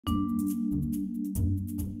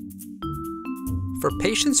For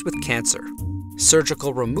patients with cancer,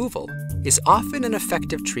 surgical removal is often an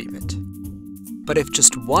effective treatment. But if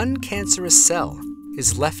just one cancerous cell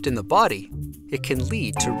is left in the body, it can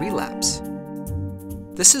lead to relapse.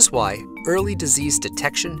 This is why early disease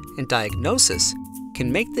detection and diagnosis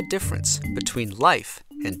can make the difference between life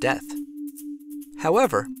and death.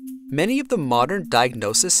 However, many of the modern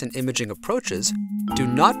diagnosis and imaging approaches do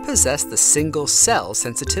not possess the single-cell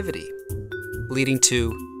sensitivity, leading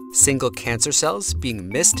to single cancer cells being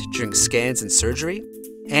missed during scans and surgery,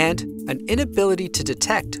 and an inability to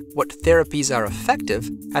detect what therapies are effective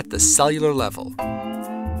at the cellular level.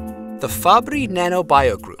 The Fabris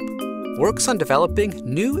Nanobio Group works on developing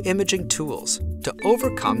new imaging tools to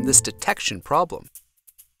overcome this detection problem.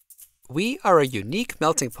 We are a unique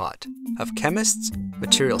melting pot of chemists,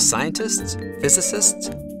 material scientists, physicists,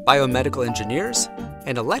 biomedical engineers,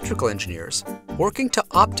 and electrical engineers working to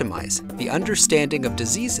optimize the understanding of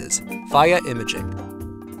diseases via imaging.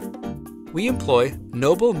 We employ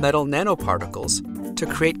noble metal nanoparticles to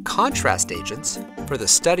create contrast agents for the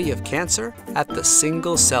study of cancer at the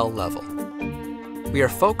single-cell level. We are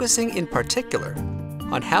focusing in particular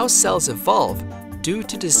on how cells evolve due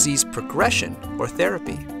to disease progression or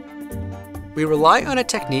therapy. We rely on a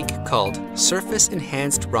technique called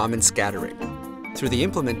surface-enhanced Raman scattering through the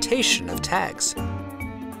implementation of tags.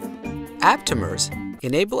 Aptamers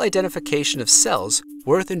enable identification of cells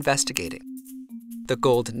worth investigating. The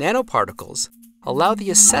gold nanoparticles allow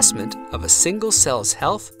the assessment of a single cell's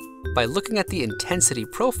health by looking at the intensity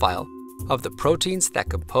profile of the proteins that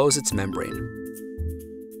compose its membrane.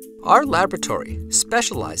 Our laboratory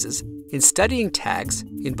specializes in studying tags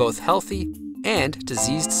in both healthy and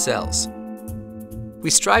diseased cells.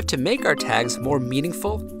 We strive to make our tags more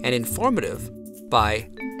meaningful and informative by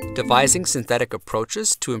devising synthetic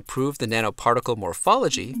approaches to improve the nanoparticle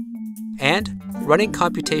morphology and running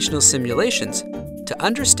computational simulations to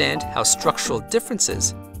understand how structural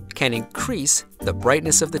differences can increase the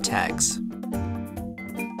brightness of the tags.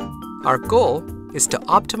 Our goal is to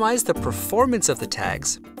optimize the performance of the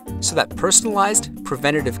tags so that personalized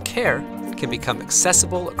preventative care can become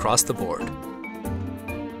accessible across the board.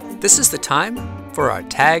 This is the time for our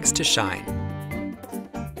tags to shine.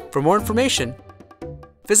 For more information,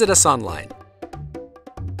 visit us online.